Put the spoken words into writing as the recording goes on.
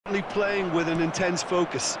really playing with an intense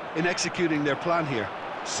focus in executing their plan here.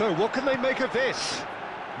 So what can they make of this?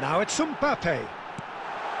 Now it's Mbappe.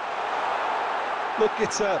 Look,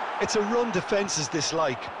 it's a run defence is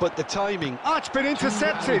dislike, but the timing... Oh, it's been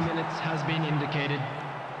intercepted. 2 minutes has been indicated.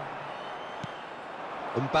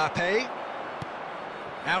 Mbappe.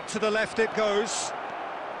 Out to the left it goes.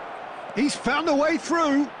 He's found a way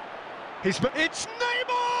through. It's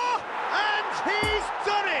Neymar! And he's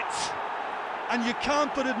done it! And you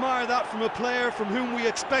can't but admire that from a player from whom we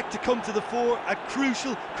expect to come to the fore at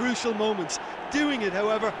crucial moments. Doing it,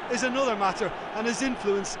 however, is another matter, and his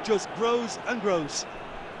influence just grows and grows.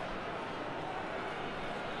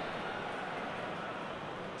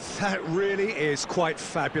 That really is quite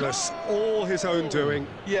fabulous. All his own doing.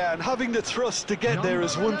 Yeah, and having the thrust to get there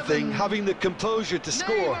is one thing, having the composure to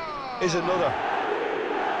score is another.